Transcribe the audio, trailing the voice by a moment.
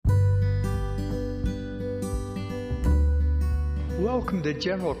Welcome to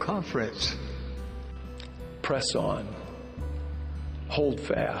General Conference. Press on. Hold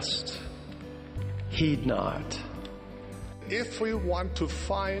fast. Heed not. If we want to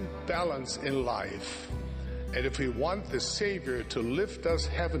find balance in life, and if we want the Savior to lift us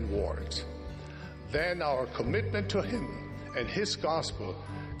heavenwards, then our commitment to Him and His gospel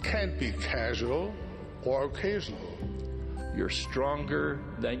can't be casual or occasional. You're stronger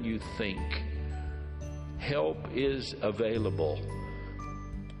than you think. Help is available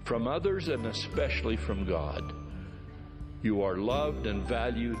from others and especially from God. You are loved and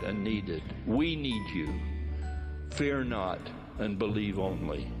valued and needed. We need you. Fear not and believe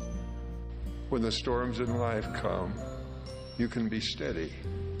only. When the storms in life come, you can be steady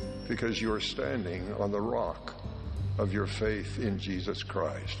because you're standing on the rock of your faith in Jesus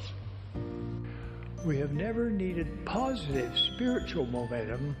Christ. We have never needed positive spiritual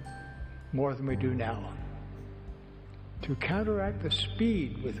momentum more than we do now. To counteract the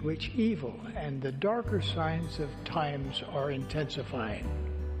speed with which evil and the darker signs of times are intensifying.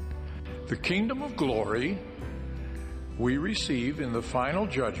 The kingdom of glory we receive in the final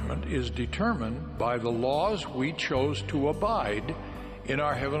judgment is determined by the laws we chose to abide in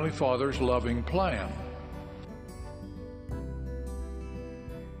our Heavenly Father's loving plan.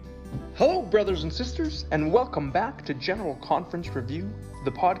 Hello, brothers and sisters, and welcome back to General Conference Review,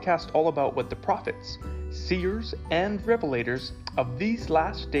 the podcast all about what the prophets, seers, and revelators of these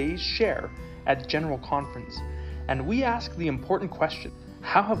last days share at General Conference. And we ask the important question: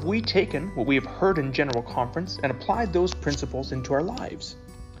 how have we taken what we have heard in General Conference and applied those principles into our lives?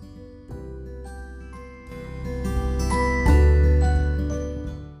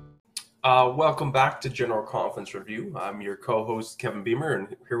 Welcome back to General Conference Review. I'm your co-host, Kevin Beamer,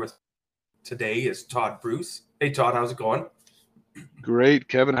 and here with today is Todd Bruce. Hey, Todd, how's it going? Great,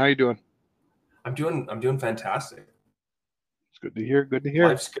 Kevin. How you doing? I'm doing fantastic. It's good to hear. Good to hear.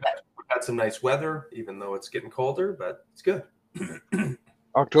 Life's good. We've had some nice weather, even though it's getting colder, but it's good.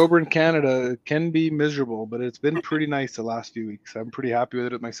 October in Canada can be miserable, but it's been pretty nice the last few weeks. I'm pretty happy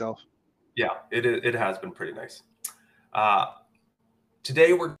with it myself. Yeah, it has been pretty nice.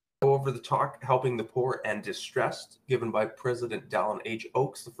 Today we're going to go over the talk Helping the Poor and Distressed, given by President Dallin H.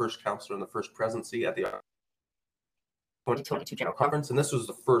 Oaks, the first counselor in the first presidency at the 2022 General Conference, and this was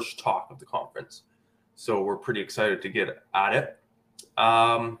the first talk of the conference. So we're pretty excited to get at it.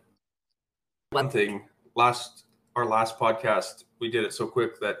 One thing, our last podcast, we did it so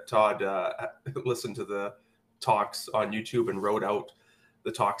quick that Todd listened to the talks on YouTube and wrote out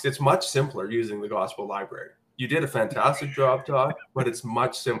the talks. It's much simpler using the Gospel Library. You did a fantastic job, Todd, but it's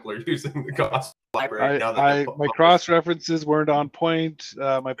much simpler using the Gospel Library. My cross references weren't on point.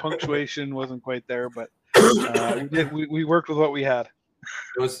 My punctuation wasn't quite there, but we worked with what we had.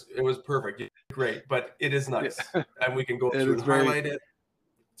 It was perfect. Great, but it is nice, and we can go through and highlight it.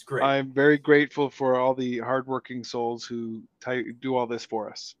 It's great. I'm very grateful for all the hardworking souls who do all this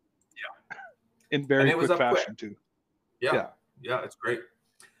for us. Yeah, in very quick fashion too. Yeah, it's great.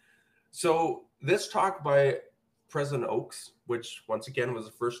 So this talk by President Oaks, which once again was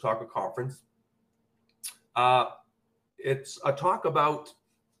the first talk of conference, it's a talk about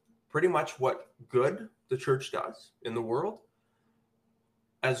pretty much what good the church does in the world,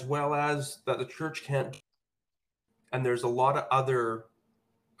 as well as that the church can't. And there's a lot of other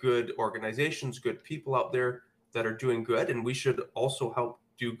good organizations, good people out there that are doing good, and we should also help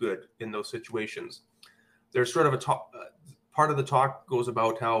do good in those situations. There's sort of a part of the talk goes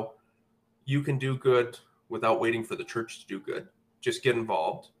about how you can do good without waiting for the church to do good. Just get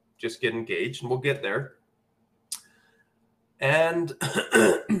involved, just get engaged, and we'll get there. And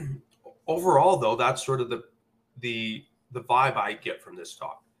overall, though, that's sort of the vibe I get from this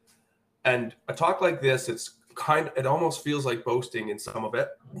talk. And a talk like this, it almost feels like boasting in some of it,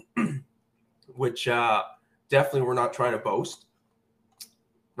 which definitely we're not trying to boast,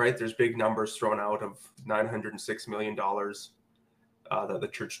 right? There's big numbers thrown out of $906 million that the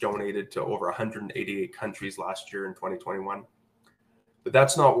church donated to over 188 countries last year in 2021. But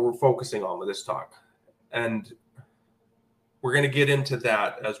that's not what we're focusing on with this talk. And we're going to get into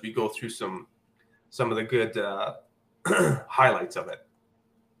that as we go through some of the good highlights of it.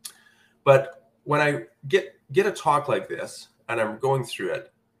 But when I get a talk like this and I'm going through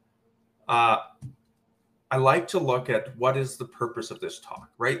it, I like to look at what is the purpose of this talk,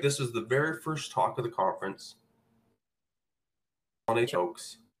 right? This is the very first talk of the conference on H.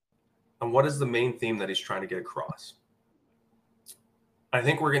 Oaks. And what is the main theme that he's trying to get across? I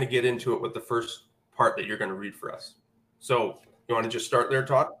think we're going to get into it with the first part that you're going to read for us. So you want to just start there,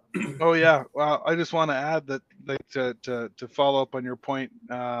 Todd? Oh, yeah. Well, I just want to add that to follow up on your point,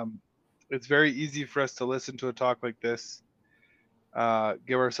 it's very easy for us to listen to a talk like this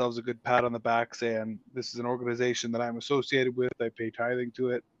give ourselves a good pat on the back saying, this is an organization that I'm associated with. I pay tithing to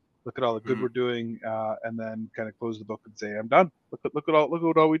it. Look at all the good we're doing. And then kind of close the book and say, I'm done. Look at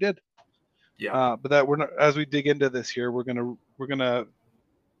all we did. Yeah. But that we're not, as we dig into this here, we're gonna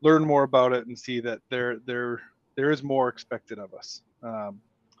learn more about it and see that there is more expected of us,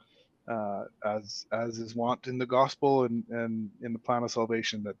 as is wont in the gospel and in the plan of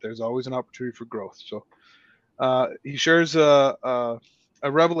salvation, that there's always an opportunity for growth. So he shares a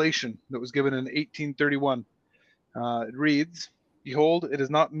revelation that was given in 1831. It reads, "Behold, it is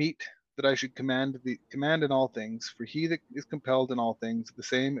not meet that I should command in all things, for he that is compelled in all things, the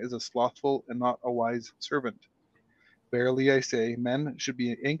same is a slothful and not a wise servant. Verily I say, men should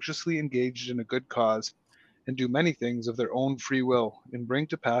be anxiously engaged in a good cause, and do many things of their own free will, and bring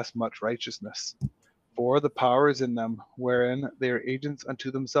to pass much righteousness. For the power is in them, wherein they are agents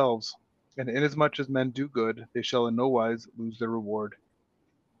unto themselves. And inasmuch as men do good, they shall in no wise lose their reward."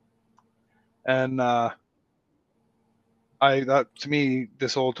 And that, to me,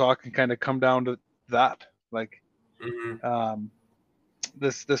 this whole talk can kind of come down to that. Like,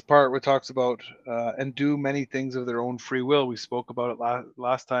 this part where it talks about and do many things of their own free will. We spoke about it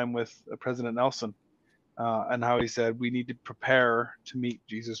last time with President Nelson, and how he said we need to prepare to meet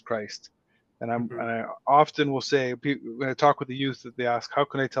Jesus Christ. And I often will say, when I talk with the youth, that they ask, how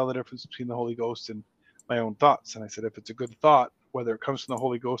can I tell the difference between the Holy Ghost and my own thoughts? And I said, if it's a good thought, whether it comes from the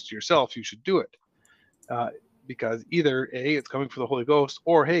Holy Ghost to yourself, you should do it. Because either A, it's coming from the Holy Ghost,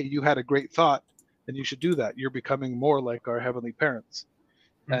 or hey, you had a great thought, then you should do that. You're becoming more like our heavenly parents.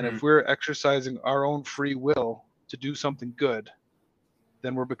 And if we're exercising our own free will to do something good,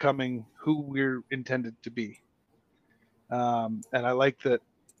 then we're becoming who we're intended to be. And I like that.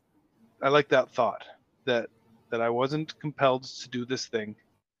 I like that thought that I wasn't compelled to do this thing.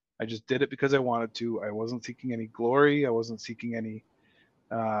 I just did it because I wanted to. I wasn't seeking any glory. I wasn't seeking any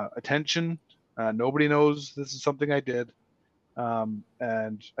attention. Nobody knows this is something I did.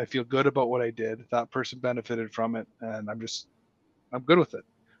 And I feel good about what I did. That person benefited from it, and I'm good with it.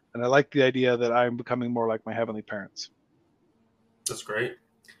 And I like the idea that I'm becoming more like my heavenly parents. That's great.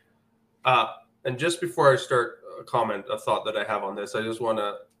 And just before I start a comment, a thought that I have on this, I just want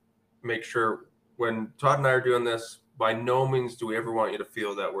to make sure, when Todd and I are doing this, by no means do we ever want you to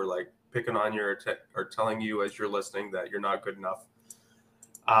feel that we're like picking on you or telling you as you're listening that you're not good enough.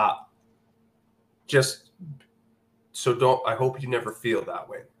 Just so I hope you never feel that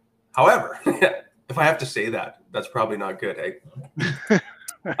way. However, if I have to say that, that's probably not good, hey?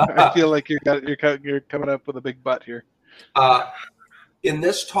 I feel like you're coming up with a big butt here. In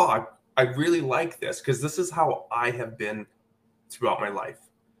this talk, I really like this because this is how I have been throughout my life,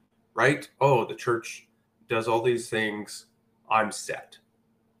 right? Oh, the church does all these things. I'm set.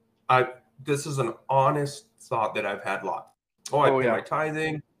 This is an honest thought that I've had a lot. I pay my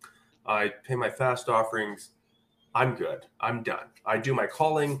tithing. I pay my fast offerings. I'm good. I'm done. I do my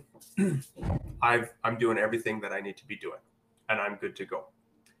calling. I'm doing everything that I need to be doing, and I'm good to go.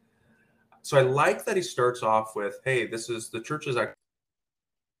 So I like that he starts off with, hey, this is the church's,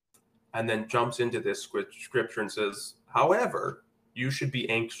 and then jumps into this scripture and says, however, you should be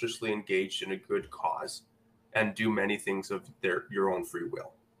anxiously engaged in a good cause and do many things of your own free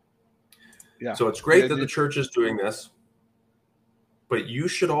will. Yeah. So it's great that the church is doing this, but you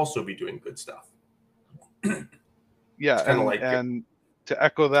should also be doing good stuff. Yeah. And to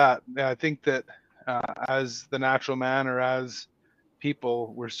echo that, I think that as the natural man, or as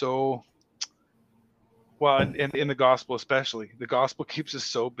people, we're so, well, in the gospel especially, the gospel keeps us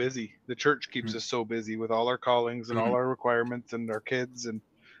so busy. The church keeps us so busy with all our callings and all our requirements and our kids and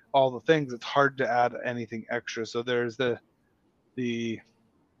all the things. It's hard to add anything extra. So there's the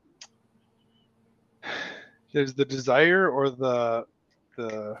desire, or the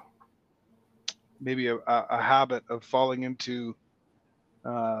maybe a habit of falling into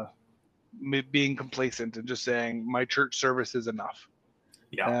being complacent and just saying my church service is enough.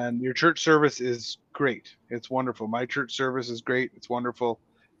 Yeah. And your church service is great. It's wonderful. My church service is great. It's wonderful.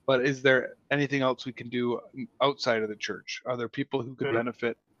 But is there anything else we can do outside of the church? Are there people who could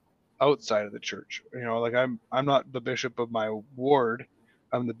benefit outside of the church? You know, like I'm not the bishop of my ward.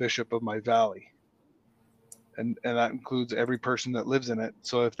 I'm the bishop of my valley. And that includes every person that lives in it.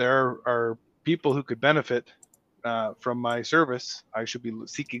 So if there are people who could benefit from my service, I should be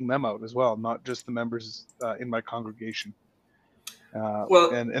seeking them out as well, not just the members in my congregation.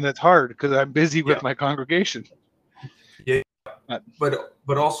 And it's hard because I'm busy with my congregation. Yeah,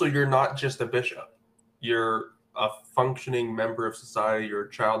 but also you're not just a bishop. You're a functioning member of society. You're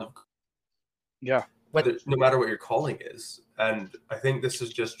a child of. Yeah. No matter what your calling is, and I think this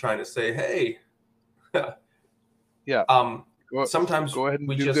is just trying to say, hey. Yeah. sometimes go ahead and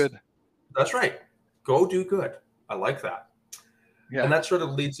we do just, good. That's right. Go do good. I like that. Yeah. And that sort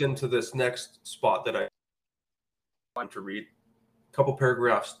of leads into this next spot that I want to read. A couple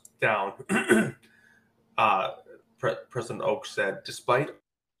paragraphs down. President Oakes said, despite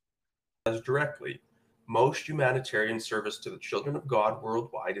as directly, most humanitarian service to the children of God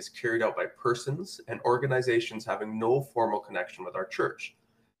worldwide is carried out by persons and organizations having no formal connection with our church.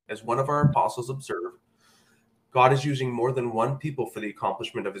 As one of our apostles observed, God is using more than one people for the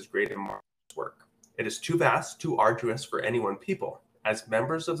accomplishment of his great and marvelous work. It is too vast, too arduous for any one people. As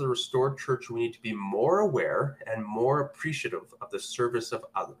members of the restored church, we need to be more aware and more appreciative of the service of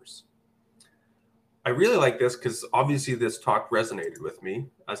others. I really like this because obviously this talk resonated with me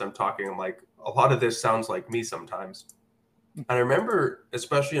as I'm talking. I'm like, a lot of this sounds like me sometimes. And I remember,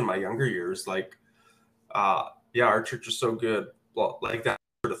 especially in my younger years, like, yeah, our church is so good. Well, like that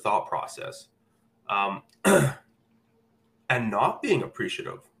sort of thought process. And not being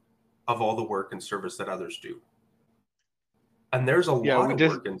appreciative of all the work and service that others do. And there's a lot of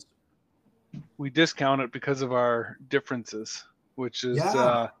work. We discount it because of our differences, which is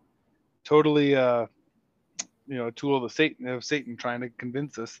totally a tool of Satan trying to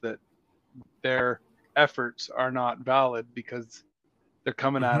convince us that their efforts are not valid because they're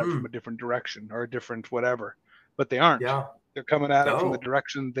coming at it from a different direction or a different whatever. But they aren't. Yeah. They're coming at it from the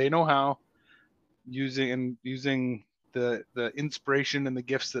direction they know how, using the inspiration and the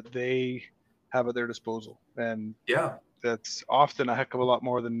gifts that they have at their disposal. And that's often a heck of a lot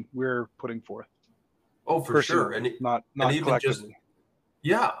more than we're putting forth. Oh, for sure. And not even collectively.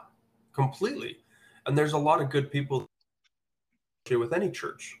 Completely. And there's a lot of good people with any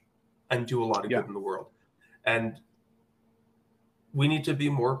church and do a lot of good in the world. And we need to be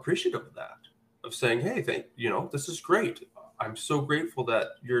more appreciative of that, of saying, hey, this is great. I'm so grateful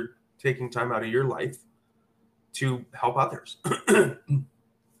that you're taking time out of your life to help others.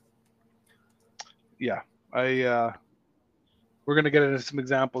 We're going to get into some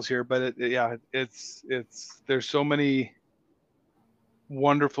examples here, but it's there's so many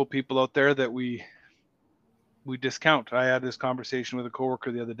wonderful people out there that we discount. I had this conversation with a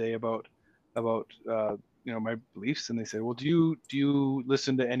coworker the other day about my beliefs, and they said, well, do you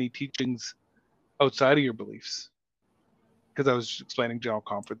listen to any teachings outside of your beliefs? Because I was explaining General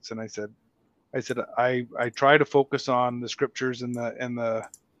Conference, and I said I try to focus on the scriptures and the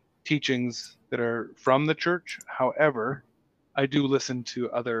teachings that are from the church. However, I do listen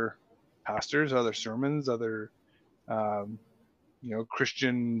to other pastors, other sermons, other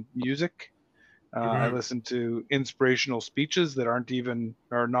Christian music. I listen to inspirational speeches that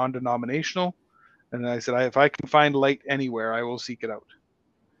are non-denominational. And I said, if I can find light anywhere, I will seek it out.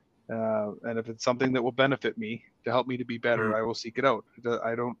 And if it's something that will benefit me to help me to be better, I will seek it out.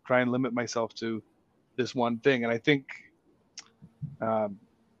 I don't try and limit myself to this one thing. And I think, I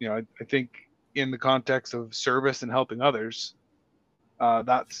think in the context of service and helping others,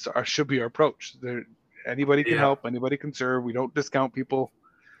 should be our approach. Anybody can help, anybody can serve. We don't discount people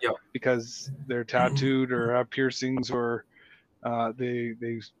because they're tattooed or have piercings or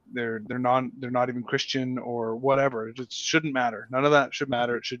they're not even Christian or whatever. It just shouldn't matter. None of that should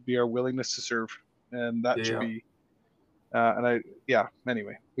matter. It should be our willingness to serve, and that should be.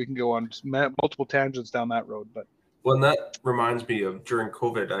 Anyway, we can go on multiple tangents down that road, but. Well, and that reminds me of during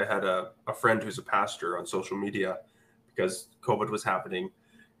COVID, I had a friend who's a pastor on social media because COVID was happening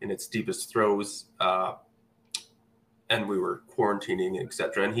in its deepest throes, and we were quarantining,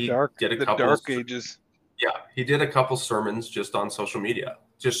 etc. And he did a couple dark ages. Yeah, he did a couple sermons just on social media,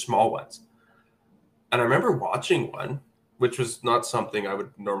 just small ones. And I remember watching one, which was not something I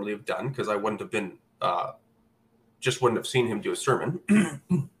would normally have done because I wouldn't have been, wouldn't have seen him do a sermon.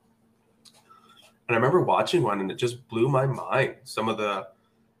 And I remember watching one and it just blew my mind. Some of the,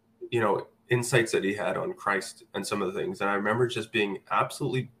 insights that he had on Christ and some of the things. And I remember just being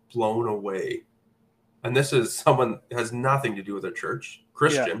absolutely blown away. And this is someone that has nothing to do with their church,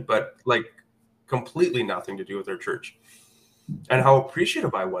 Christian, but like completely nothing to do with their church. And how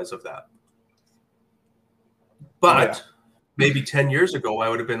appreciative I was of that. But maybe 10 years ago, I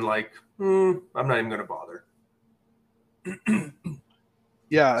would have been like, I'm not even going to bother.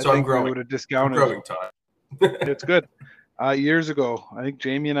 So I'm growing. We would have discounted. I'm growing, Todd. It's good. Years ago, I think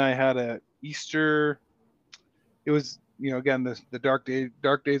Jamie and I had a Easter. It was, again, the dark days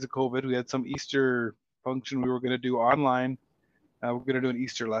of COVID. We had some Easter function we were going to do online. We're going to do an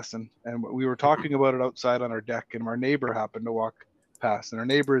Easter lesson, and we were talking about it outside on our deck, and our neighbor happened to walk past, and our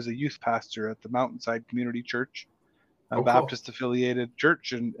neighbor is a youth pastor at the Mountainside Community Church, a Baptist affiliated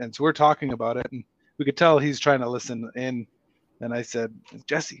church, and so we're talking about it, and we could tell he's trying to listen in. And I said,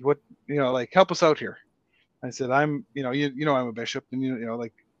 Jesse, what, help us out here. I said, I'm I'm a bishop, and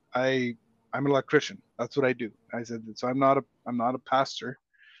like I'm an electrician. That's what I do. I said, so I'm not a pastor.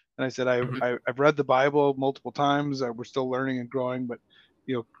 And I said, I've read the Bible multiple times. We're still learning and growing, but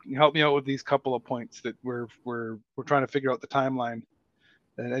help me out with these couple of points that we're trying to figure out the timeline.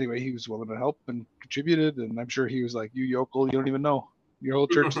 And anyway, he was willing to help and contributed. And I'm sure he was like, you yokel, you don't even know. Your whole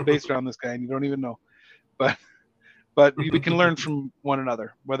church is based around this guy, and you don't even know. But we can learn from one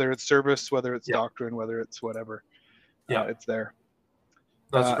another, whether it's service, whether it's doctrine, whether it's whatever. It's there.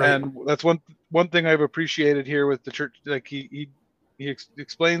 That's great. And that's one thing I've appreciated here with the church. Like he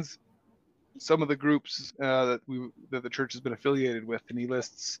explains some of the groups that the church has been affiliated with, and he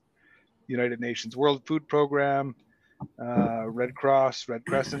lists the United Nations World Food Program, Red Cross, Red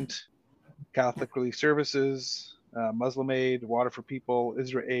Crescent, Catholic Relief Services, Muslim Aid, Water for People,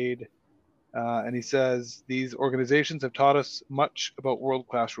 Israel Aid. And he says, these organizations have taught us much about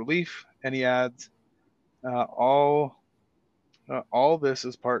world-class relief. And he adds, all this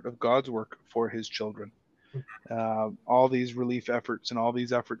is part of God's work for his children. All these relief efforts and all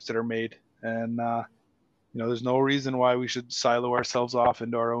these efforts that are made. And, there's no reason why we should silo ourselves off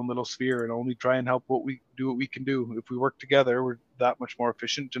into our own little sphere and only try and help what we can do. If we work together, we're that much more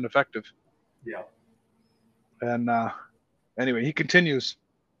efficient and effective. Yeah. And anyway, he continues.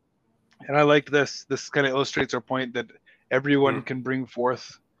 And I like this. This kind of illustrates our point that everyone can bring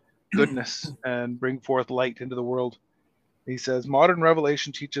forth goodness and bring forth light into the world. He says, modern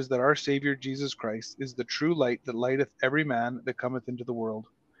revelation teaches that our Savior Jesus Christ is the true light that lighteth every man that cometh into the world.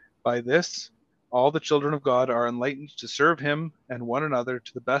 By this, all the children of God are enlightened to serve him and one another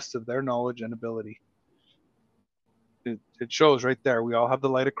to the best of their knowledge and ability. It shows right there. We all have the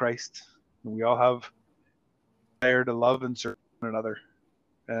light of Christ. And we all have desire to love and serve one another.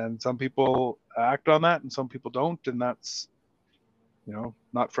 And some people act on that and some people don't. And that's,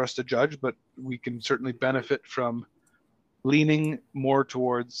 not for us to judge, but we can certainly benefit from leaning more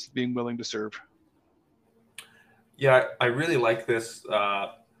towards being willing to serve. Yeah, I really like this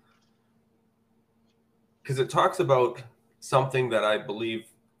because it talks about something that I believe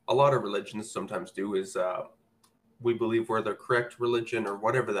a lot of religions sometimes do is we believe we're the correct religion or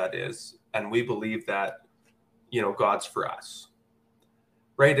whatever that is. And we believe that, God's for us.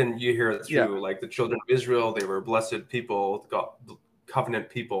 Right. And you hear it through like the children of Israel, they were blessed people, God, covenant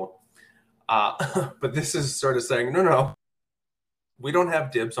people. But this is sort of saying, no, we don't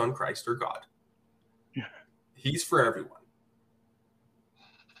have dibs on Christ or God. Yeah. He's for everyone.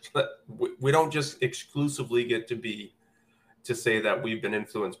 But we don't just exclusively get to say that we've been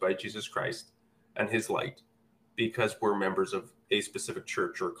influenced by Jesus Christ and his light because we're members of a specific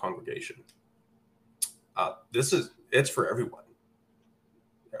church or congregation. It's for everyone.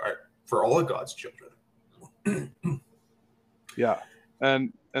 For all of God's children. Yeah.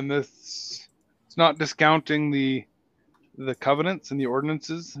 And this, it's not discounting the covenants and the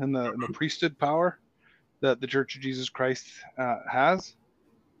ordinances and the priesthood power that the Church of Jesus Christ has,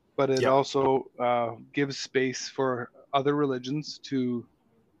 but it also gives space for other religions to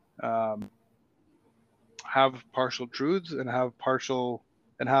have partial truths and have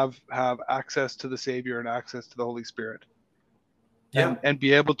access to the Savior and access to the Holy Spirit. And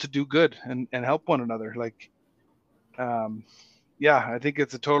be able to do good and help one another. Like, I think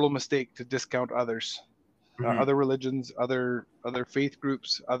it's a total mistake to discount others, other religions, other faith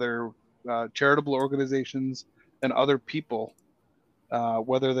groups, other charitable organizations, and other people,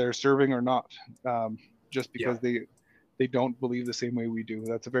 whether they're serving or not, just because they don't believe the same way we do.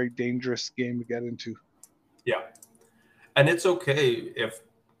 That's a very dangerous game to get into. Yeah. And it's okay if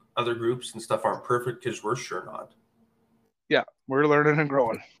other groups and stuff aren't perfect because we're sure not. Yeah, we're learning and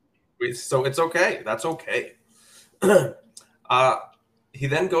growing. So it's okay. That's okay. He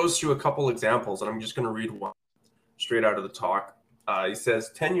then goes through a couple examples, and I'm just going to read one straight out of the talk. He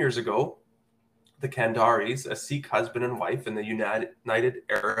says, 10 years ago, the Kandaris, a Sikh husband and wife in the United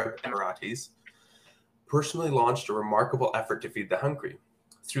Arab Emirates, personally launched a remarkable effort to feed the hungry.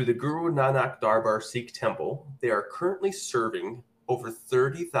 Through the Guru Nanak Darbar Sikh Temple, they are currently serving over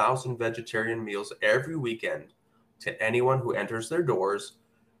 30,000 vegetarian meals every weekend to anyone who enters their doors,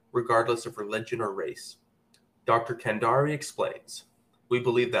 regardless of religion or race. Dr. Kandari explains, we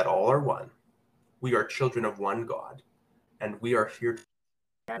believe that all are one. We are children of one God, and we are here to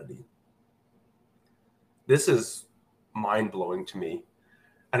humanity. This is mind-blowing to me,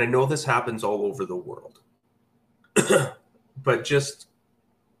 and I know this happens all over the world. But just,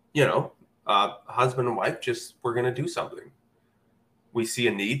 husband and wife, we're going to do something. We see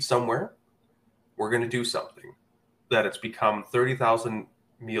a need somewhere, we're going to do something. That it's become 30,000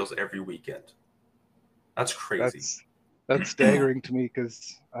 meals every weekend. That's crazy. That's staggering to me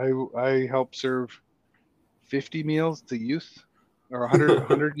because I help serve 50 meals to youth, or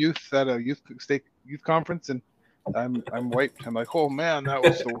 100 youth at a youth conference, and I'm wiped. I'm like, oh man, that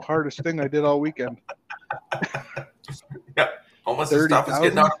was the hardest thing I did all weekend. Yeah, almost as tough as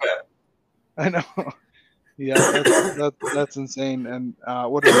getting out of bed. I know. Yeah, that's insane. And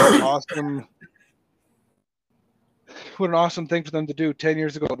what an awesome thing for them to do. 10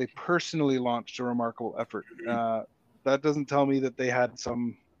 years ago, they personally launched a remarkable effort. That doesn't tell me that they had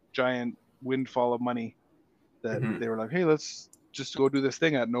some giant windfall of money that they were like, hey, let's just go do this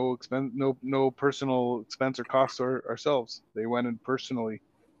thing at no expense, no personal expense or cost ourselves. They went in personally.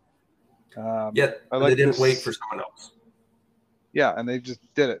 They didn't wait for someone else. Yeah, and they just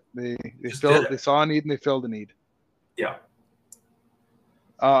did it. They saw a need and they filled a need. Yeah.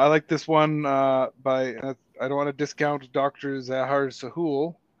 I like this one by, I don't want to discount Dr. Zahar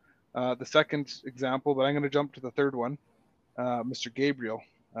Sahul, the second example, but I'm going to jump to the third one, Mr. Gabriel.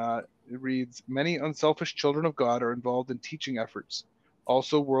 It reads, many unselfish children of God are involved in teaching efforts,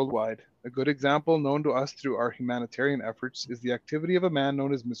 also worldwide. A good example known to us through our humanitarian efforts is the activity of a man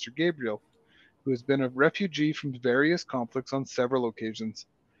known as Mr. Gabriel, who has been a refugee from various conflicts on several occasions.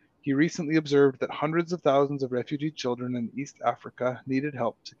 He recently observed that hundreds of thousands of refugee children in East Africa needed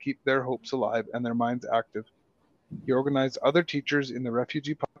help to keep their hopes alive and their minds active. He organized other teachers in the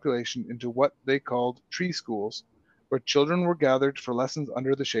refugee population into what they called tree schools, where children were gathered for lessons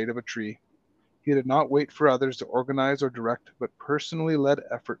under the shade of a tree. He did not wait for others to organize or direct, but personally led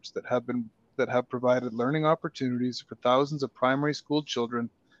efforts that have provided learning opportunities for thousands of primary school children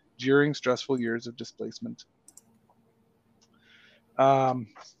during stressful years of displacement. We're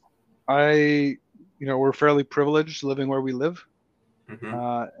fairly privileged living where we live,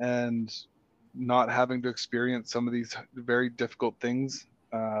 and not having to experience some of these very difficult things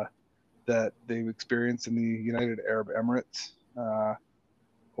that they've experienced in the United Arab Emirates,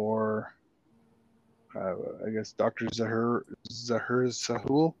 or I guess Dr. Zahar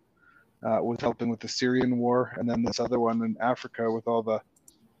Sahul with helping with the Syrian war, and then this other one in Africa with all the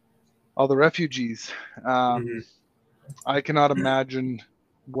refugees. I cannot imagine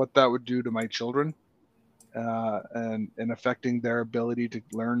what that would do to my children, and affecting their ability to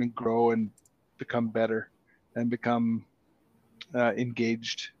learn and grow and become better and become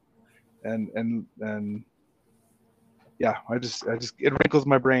engaged, and yeah, I just it wrinkles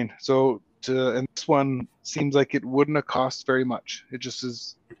my brain. So and this one seems like it wouldn't have cost very much. It just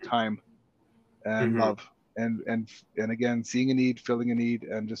is time and love, and again, seeing a need, filling a need,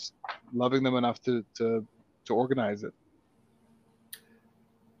 and just loving them enough to organize it.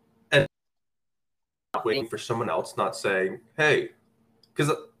 And not waiting for someone else, not saying, hey,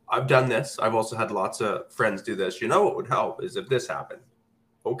 because I've done this. I've also had lots of friends do this. You know what would help is if this happened.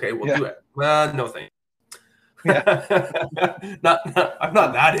 Okay, we'll do it. No thanks. Yeah. I'm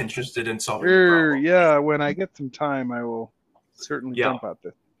not that interested in solving the problem. Yeah, when I get some time, I will certainly jump at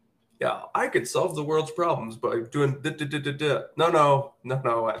this. Yeah, I could solve the world's problems by doing No,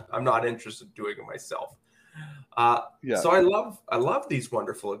 I'm not interested in doing it myself. So I love these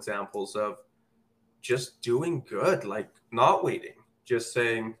wonderful examples of just doing good, like not waiting, just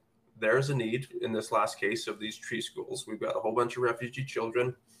saying there's a need. In this last case of these tree schools, we've got a whole bunch of refugee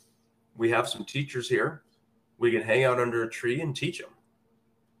children. We have some teachers here. We can hang out under a tree and teach them.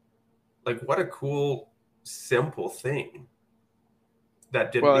 Like, what a cool, simple thing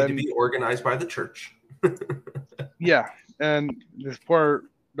that didn't need to be organized by the church. Yeah, and this poor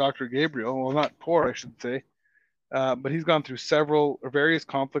Dr. Gabriel, well, not poor, I should say, but he's gone through various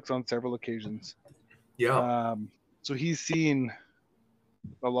conflicts on several occasions. Yeah. So he's seen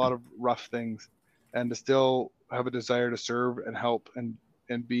a lot of rough things, and to still have a desire to serve and help and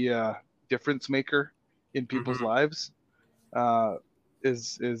be a difference maker in people's lives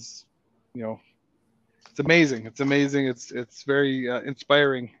is it's amazing. It's amazing. It's very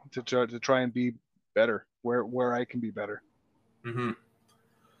inspiring to try and be better where I can be better.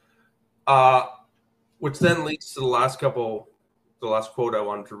 Which then leads to the last quote I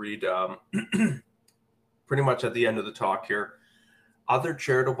wanted to read, pretty much at the end of the talk here. Other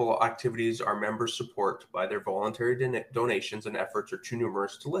charitable activities our members support by their voluntary donations and efforts are too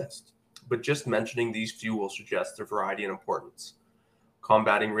numerous to list, but just mentioning these few will suggest their variety and importance.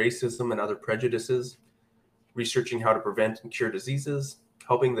 Combating racism and other prejudices, researching how to prevent and cure diseases,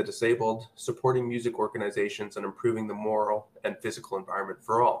 helping the disabled, supporting music organizations, and improving the moral and physical environment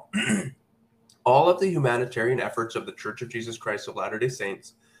for all. All of the humanitarian efforts of the Church of Jesus Christ of Latter-day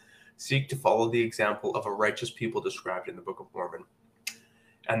Saints seek to follow the example of a righteous people described in the Book of Mormon.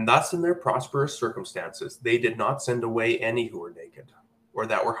 And thus, in their prosperous circumstances, they did not send away any who were naked, or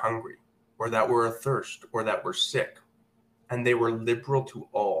that were hungry, or that were athirst, or that were sick. And they were liberal to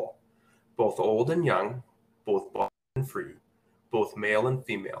all, both old and young, both bond and free, both male and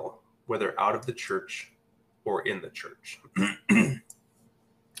female, whether out of the church or in the church.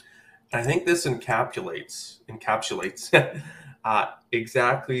 I think this encapsulates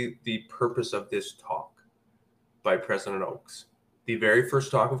exactly the purpose of this talk by President Oaks. The very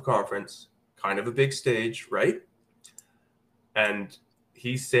first talk of conference, kind of a big stage, right? And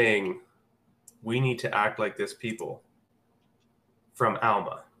he's saying we need to act like this people from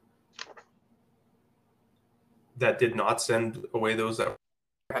Alma that did not send away those that were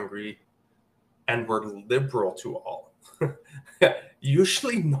hungry and were liberal to all.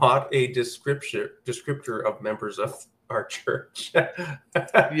 Usually not a descriptor of members of our church.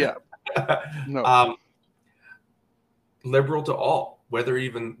 Yeah. No. Liberal to all, whether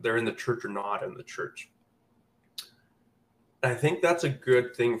even they're in the church or not in the church. I think that's a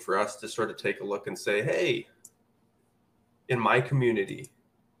good thing for us to sort of take a look and say, hey, in my community,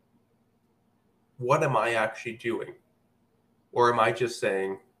 what am I actually doing? Or am I just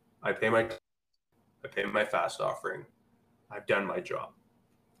saying, I pay my fast offering, I've done my job?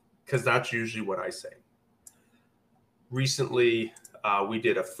 Because that's usually what I say. Recently, we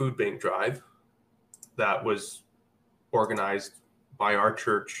did a food bank drive that was organized by our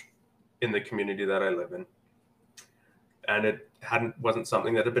church in the community that I live in. And it wasn't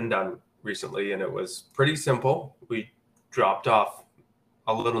something that had been done recently, and it was pretty simple. We dropped off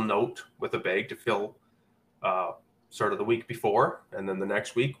a little note with a bag to fill sort of the week before, and then the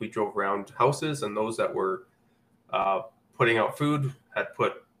next week we drove around houses, and those that were putting out food had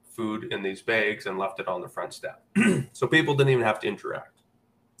put food in these bags and left it on the front step. So people didn't even have to interact.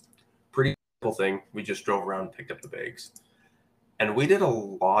 Pretty simple thing. We just drove around and picked up the bags. And we did a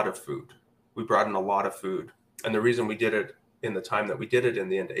lot of food. We brought in a lot of food. And the reason we did it in the time that we did it in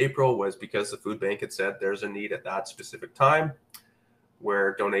the end of April was because the food bank had said there's a need at that specific time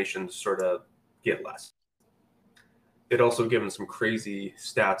where donations sort of get less. It also given some crazy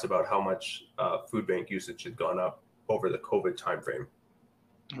stats about how much food bank usage had gone up over the COVID timeframe.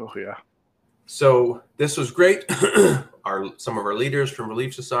 Oh, yeah. So this was great. Some of our leaders from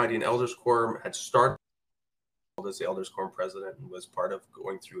Relief Society and Elders Quorum had started as the Elders Quorum president and was part of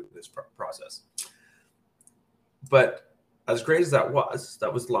going through this process. But as great as that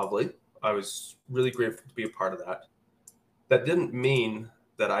was lovely. I was really grateful to be a part of that. That didn't mean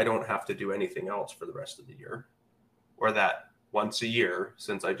that I don't have to do anything else for the rest of the year, or that once a year,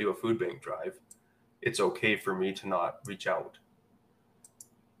 since I do a food bank drive, it's okay for me to not reach out.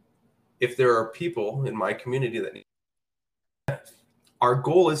 If there are people in my community that need, our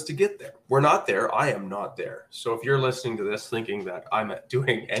goal is to get there. We're not there. I am not there. So if you're listening to this thinking that I'm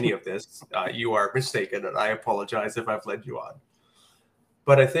doing any of this, you are mistaken, and I apologize if I've led you on.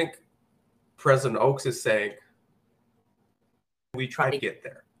 But I think President Oaks is saying we try to get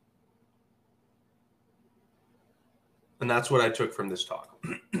there. And that's what I took from this talk.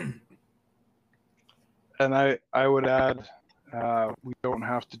 And I would add, we don't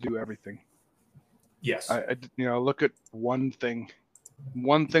have to do everything. Yes. I look at one thing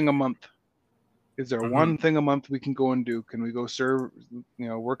a month. Is there one thing a month we can go and do? Can we go serve,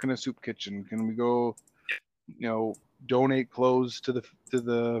 work in a soup kitchen? Can we go, donate clothes to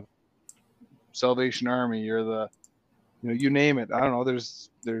the Salvation Army or the, you name it. I don't know.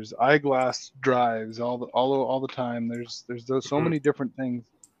 There's eyeglass drives all the time. There's so many different things.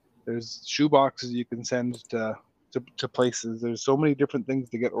 There's shoe boxes you can send to places. There's so many different things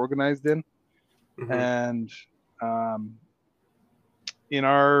to get organized in. And in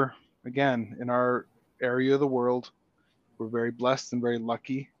our area of the world, we're very blessed and very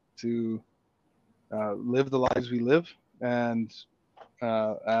lucky to live the lives we live. And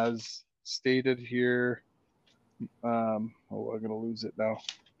as stated here, I'm going to lose it now.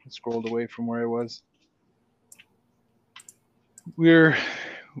 I scrolled away from where I was. We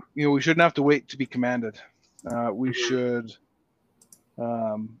shouldn't have to wait to be commanded. We should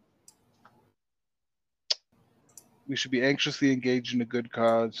be anxiously engaged in a good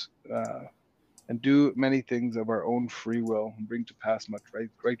cause and do many things of our own free will and bring to pass much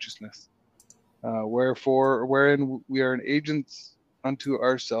righteousness. Wherein we are an agents unto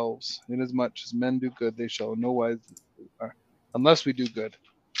ourselves, inasmuch as men do good, they shall in no wise, unless we do good.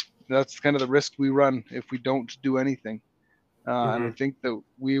 That's kind of the risk we run if we don't do anything. And I think that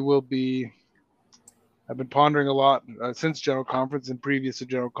we will be. I've been pondering a lot since General Conference and previous to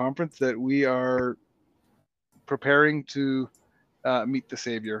General Conference that we are preparing to meet the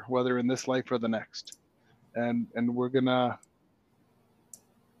Savior, whether in this life or the next, and we're gonna,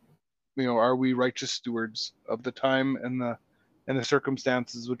 are we righteous stewards of the time and the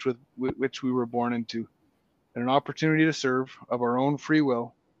circumstances which we were born into, and an opportunity to serve of our own free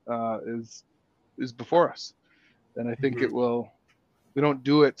will is is before us. And I think it will. We don't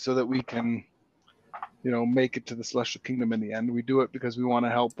do it so that we can, make it to the celestial kingdom in the end. We do it because we want to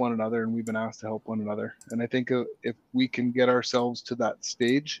help one another, and we've been asked to help one another. And I think if we can get ourselves to that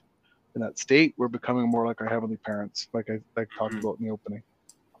stage, in that state, we're becoming more like our heavenly parents, like I talked about in the opening.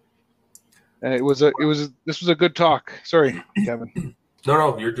 And this was a good talk. Sorry, Kevin.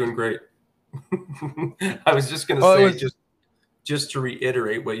 No, you're doing great. I was just going to say, just to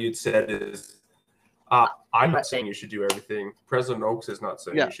reiterate what you'd said is, I'm not saying you should do everything. President Oaks is not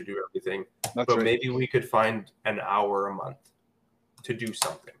saying you should do everything. But maybe we could find an hour a month to do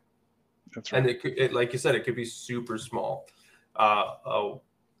something. That's right. And like you said, it could be super small. There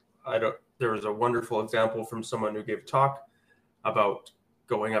was a wonderful example from someone who gave a talk about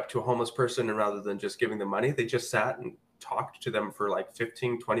going up to a homeless person, and rather than just giving them money, they just sat and talked to them for like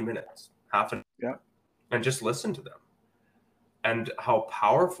 15, 20 minutes, half an hour, and just listened to them. And how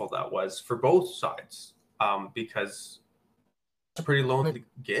powerful that was for both sides, because it's a pretty lonely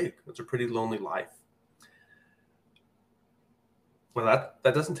gig. It's a pretty lonely life. Well, that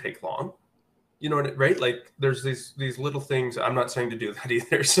doesn't take long. You know, right? Like there's these little things. I'm not saying to do that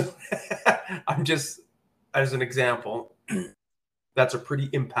either. So I'm just, as an example, that's a pretty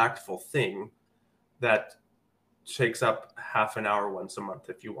impactful thing that takes up half an hour once a month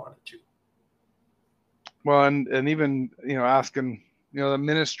if you wanted to. Well, and even, asking, the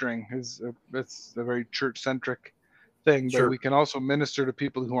ministering it's a very church-centric thing, but we can also minister to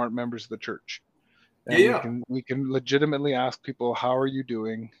people who aren't members of the church. And we can legitimately ask people, how are you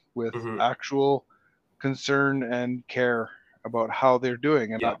doing, with actual concern and care about how they're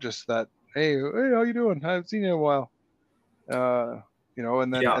doing, and not just that, hey, how you doing? I haven't seen you in a while.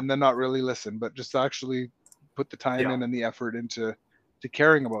 And then not really listen, but just actually put the time in and the effort into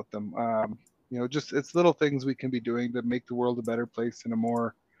caring about them. Just it's little things we can be doing to make the world a better place and a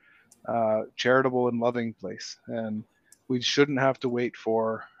more charitable and loving place. And we shouldn't have to wait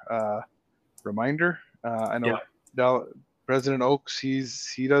for reminder. I know President Oaks,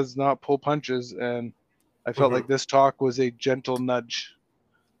 he does not pull punches, and I felt like this talk was a gentle nudge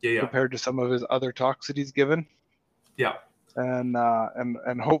compared to some of his other talks that he's given. And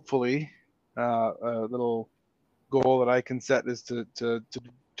hopefully a little goal that I can set is to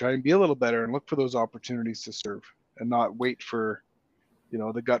try and be a little better and look for those opportunities to serve, and not wait for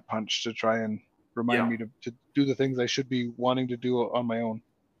the gut punch to try and remind me to do the things I should be wanting to do on my own.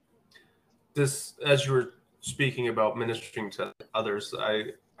 This, as you were speaking about ministering to others,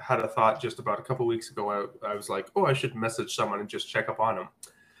 I had a thought just about a couple of weeks ago. I was like, I should message someone and just check up on them.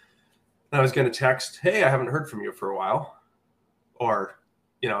 And I was going to text, hey, I haven't heard from you for a while. Or,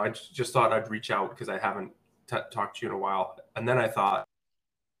 I just thought I'd reach out because I haven't talked to you in a while. And then I thought,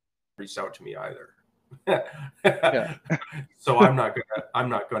 reached out to me either. So I'm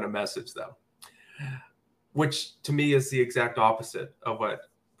not gonna message them, which to me is the exact opposite of what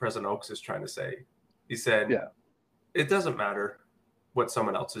President Oaks is trying to say. He said, it doesn't matter what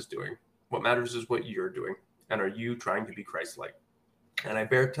someone else is doing. What matters is what you're doing. And are you trying to be Christ-like? And I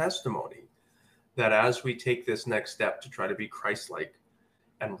bear testimony that as we take this next step to try to be Christ-like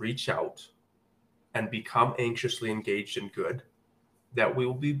and reach out and become anxiously engaged in good, that we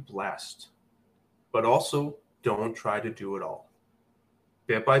will be blessed. But also, don't try to do it all.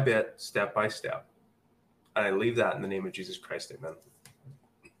 Bit by bit, step by step. And I leave that in the name of Jesus Christ. Amen.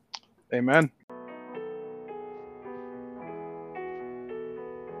 Amen.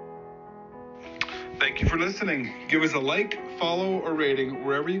 Thank you for listening. Give us a like, follow, or rating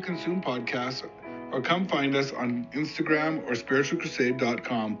wherever you consume podcasts, or come find us on Instagram or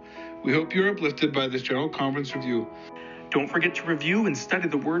spiritualcrusade.com. We hope you're uplifted by this General Conference review. Don't forget to review and study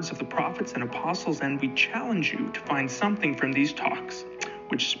the words of the prophets and apostles, and we challenge you to find something from these talks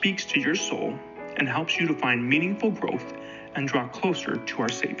which speaks to your soul and helps you to find meaningful growth and draw closer to our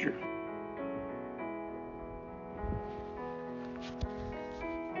Savior.